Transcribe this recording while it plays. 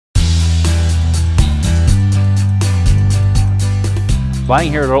Buying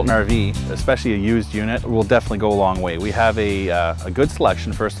here at Earlton RV, especially a used unit, will definitely go a long way. We have a good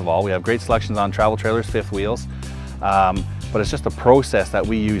selection, first of all. We have great selections on travel trailers, fifth wheels, but it's just a process that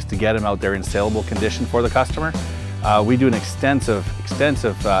we use to get them out there in saleable condition for the customer. We do an extensive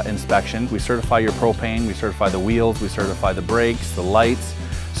inspection. We certify your propane, we certify the wheels, we certify the brakes, the lights.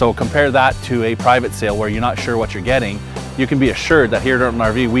 So compare that to a private sale where you're not sure what you're getting. You can be assured that here at Earlton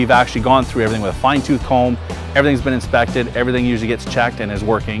RV, we've actually gone through everything with a fine-tooth comb. Everything's been inspected, everything usually gets checked and is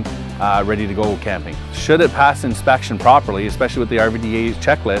working, ready to go camping. Should it pass inspection properly, especially with the RVDA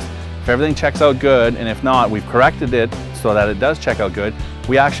checklist, if everything checks out good, and if not, we've corrected it so that it does check out good,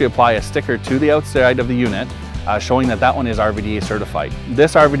 we actually apply a sticker to the outside of the unit showing that that one is RVDA certified.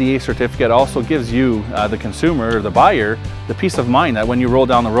 This RVDA certificate also gives you, the consumer or the buyer, the peace of mind that when you roll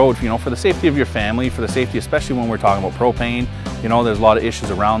down the road, for the safety of your family, for the safety, especially when we're talking about propane, there's a lot of issues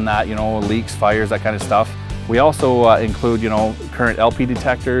around that, leaks, fires, that kind of stuff. We also include, current LP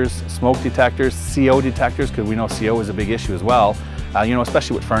detectors, smoke detectors, CO detectors, because we know CO is a big issue as well.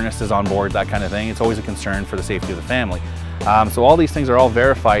 Especially with furnaces on board, that kind of thing. It's always a concern for the safety of the family. So all these things are all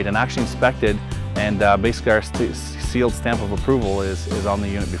verified and actually inspected, and basically our sealed stamp of approval is on the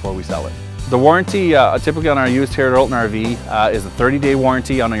unit before we sell it. The warranty typically on our used here at Earlton RV is a 30-day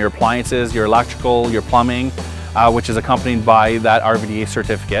warranty on your appliances, your electrical, your plumbing, which is accompanied by that RVDA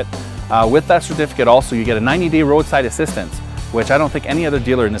certificate. With that certificate also you get a 90-day roadside assistance, which I don't think any other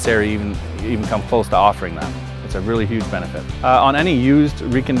dealer in this area even come close to offering that. It's a really huge benefit. On any used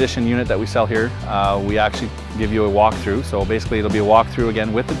reconditioned unit that we sell here, we actually give you a walkthrough. So basically it'll be a walkthrough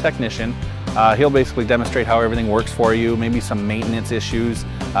again with the technician. He'll basically demonstrate how everything works for you, maybe some maintenance issues.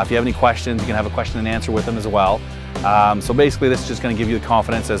 If you have any questions, you can have a question and answer with him as well. So basically this is just going to give you the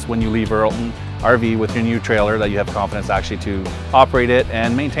confidence as when you leave Earlton RV with your new trailer that you have confidence actually to operate it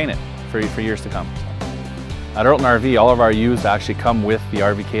and maintain it for years to come. At Earlton RV, all of our used actually come with the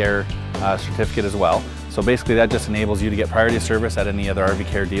RV Care certificate as well. So basically that just enables you to get priority of service at any other RV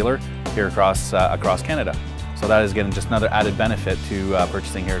Care dealer here across Canada. So that is again just another added benefit to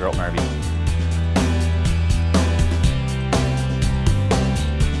purchasing here at Earlton RV.